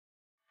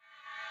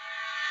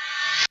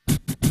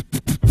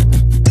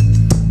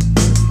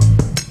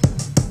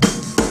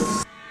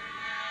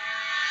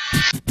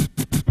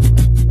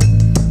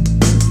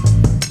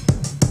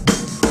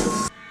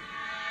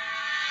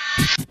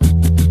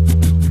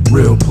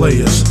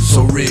players,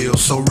 so real,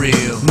 so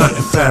real.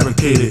 nothing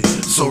fabricated.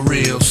 So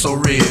real, so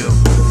real.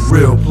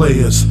 Real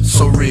players,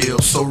 So real,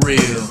 so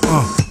real.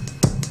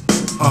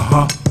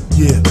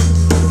 Yeah.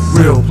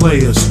 Real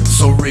players,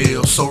 So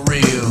real, so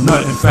real.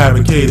 nothing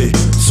fabricated.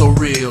 So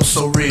real,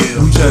 so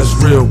real. We just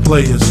real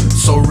players.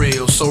 So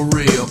real, so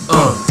real.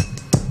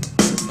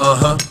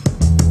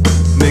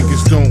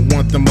 Niggas don't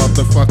want the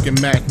motherfucking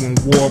Mac when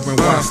warring.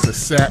 Watch the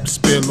sap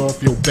spill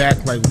off your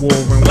back like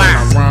warring. When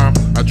I rhyme,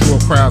 I draw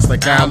crowds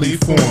like Ali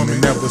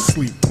Foreman. Never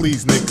sleep,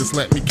 please niggas,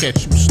 let me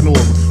catch you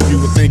snoring. You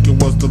would think it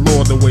was the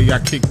Lord the way I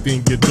kicked in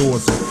your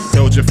doors and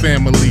held your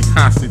family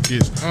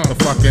hostages. The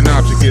fucking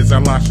object is I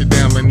locked you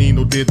down like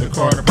Nino did the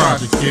Carter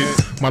Project, kid.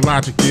 My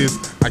logic is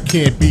I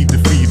can't be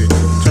defeated.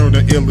 Turn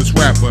the illest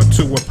rapper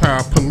to a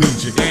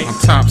paraplegic. I'm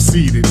top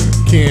seated,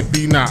 can't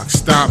be knocked,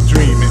 stop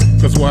dreaming.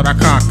 Cause what I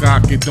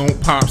cock it don't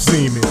pop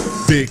semen.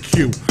 Big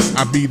Q,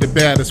 I be the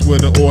baddest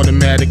with an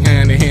automatic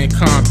hand-to-hand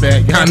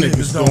combat. Y'all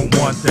niggas don't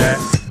want that.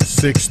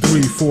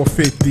 6'3",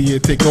 450,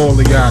 it take all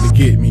of y'all to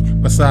get me.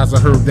 Besides, I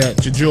heard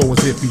that your jaw was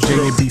iffy.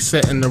 JMB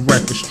setting the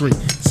record straight,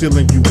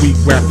 sealing you weak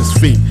rappers'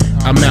 feet.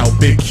 I'm out,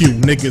 Big Q,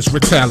 niggas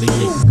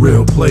retaliate.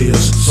 Real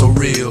players, So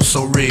real,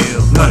 so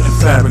real. nothing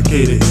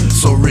fabricated.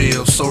 So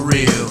real, so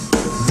real.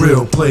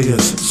 Real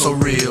players, So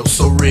real,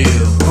 so real.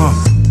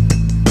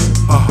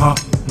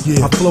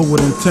 yeah. I flow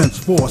with intense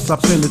force. I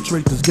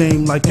penetrate this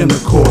game like in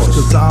the course.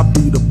 Cause I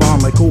be the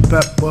bomb like Old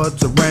Pepper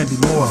to Randy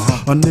Moore.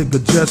 A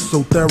nigga just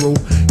so thorough.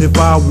 If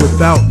I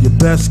whip out, your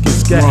best get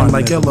scatting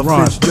like Ella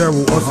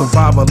Fitzgerald. A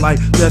survivor like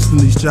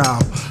Destiny's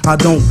Child. I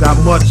don't got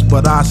much,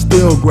 but I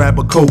still grab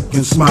a coke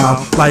and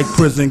smile. Like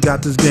prison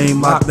got this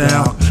game locked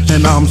down.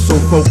 And I'm so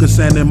focused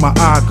and in my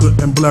eye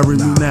couldn't blurry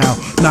me now.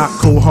 Not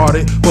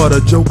cold-hearted, but a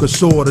joker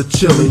sorta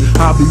chilly.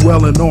 I be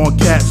welling on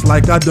cats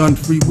like I done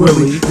Free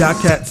Willy. Y'all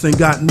cats ain't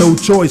got no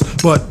choice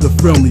but to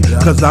feel me.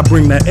 Cause I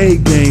bring that A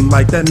game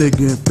like that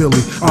nigga in Philly.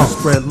 I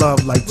spread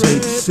love like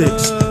tape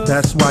 6.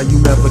 That's why you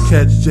never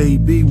catch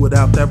JB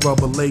without that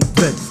rubber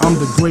latex. I'm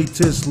the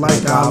greatest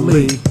like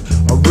Ali.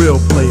 A real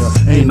player,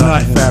 ain't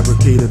nothing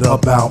fabricated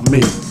about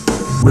me.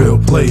 Real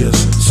players,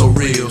 So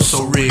real,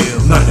 so real.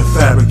 nothing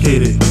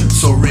fabricated.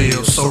 So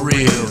real, so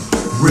real.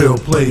 Real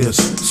players,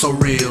 So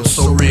real,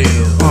 so real.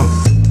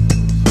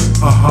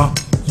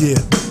 yeah.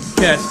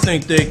 Cats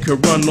think they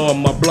could run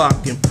on my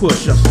block and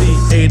push. I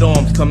see 8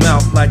 arms come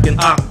out like an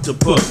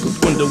octopus. Cause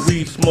when the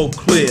weed smoke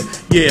clear,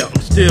 yeah,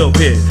 I'm still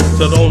here.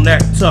 So don't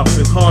act tough,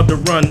 it's hard to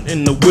run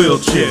in the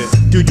wheelchair.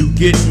 Do you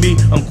get me?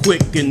 I'm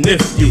quick and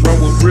nifty.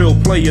 Run with real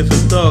players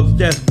and thugs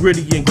that's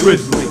gritty and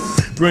grizzly.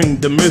 Bring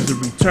the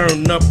misery,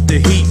 turn up the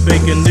heat,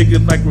 baking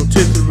niggas like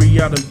rotisserie.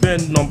 I done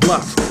been on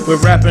blocks where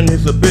rapping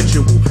is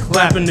habitual,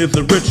 clapping is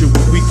a ritual.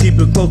 We keep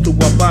it close to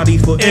our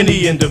bodies for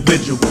any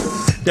individual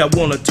that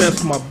wanna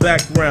test my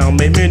background.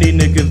 Made many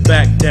niggas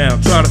back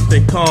down. Try to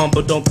stay calm,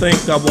 but don't think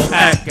I won't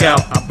act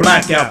out. I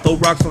black out, throw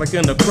rocks like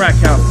in a crack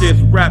house. This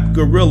rap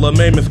gorilla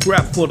made me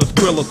scrap for the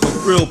skrilla.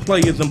 Cause real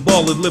players and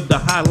ballers live the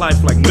high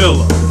life like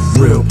Miller.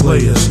 Real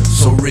players,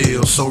 So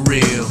real, so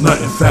real.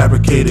 nothing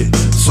fabricated.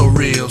 So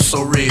real,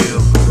 so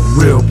real.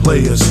 Real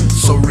players,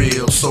 So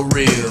real, so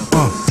real.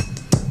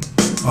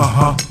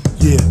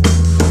 yeah.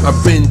 I've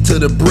been to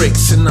the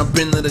bricks and I've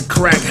been to the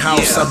crack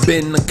house. I've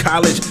been to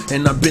college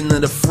and I've been to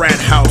the frat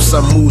house. I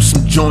moved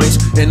some joints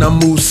and I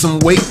moved some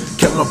weight.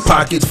 Kept my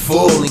pockets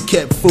full and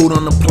kept food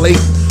on the plate.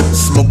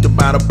 Smoked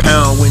about a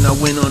pound when I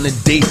went on a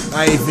date.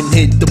 I even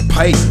hit the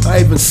pipe, I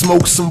even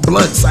smoked some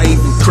blunts. I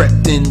even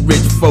crept in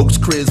rich folks'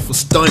 cribs for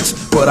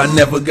stunts. But I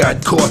never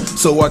got caught,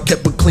 so I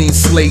kept a clean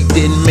slate.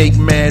 Didn't make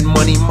mad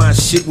money, my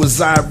shit was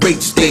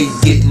irate. Stayed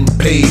getting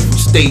paid from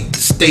state to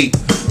state.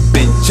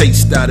 Been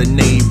chased out of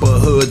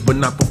neighborhoods, but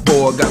not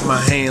before I got my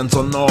hands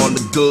on all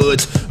the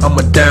goods. I'm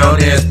a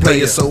down-ass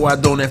player, so I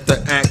don't have to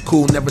act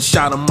cool. Never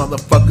shot a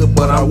motherfucker,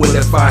 but I will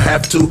if I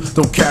have to.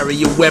 Don't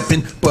carry a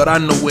weapon, but I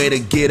know where to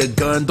get a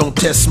gun. Don't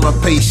test my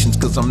patience,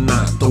 cause I'm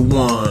not the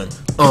one.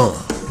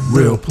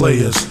 Real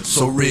players,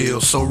 So real,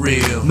 so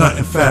real.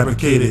 nothing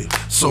fabricated.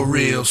 So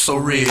real, so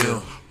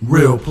real.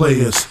 Real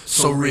players,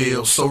 So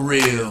real, so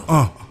real.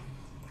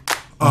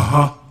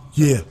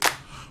 yeah.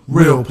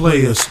 Real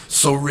players,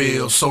 So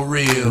real, so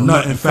real.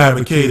 nothing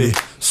fabricated.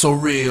 So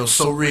real,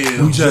 so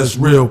real. We just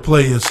real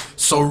players.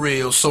 So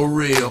real, so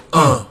real.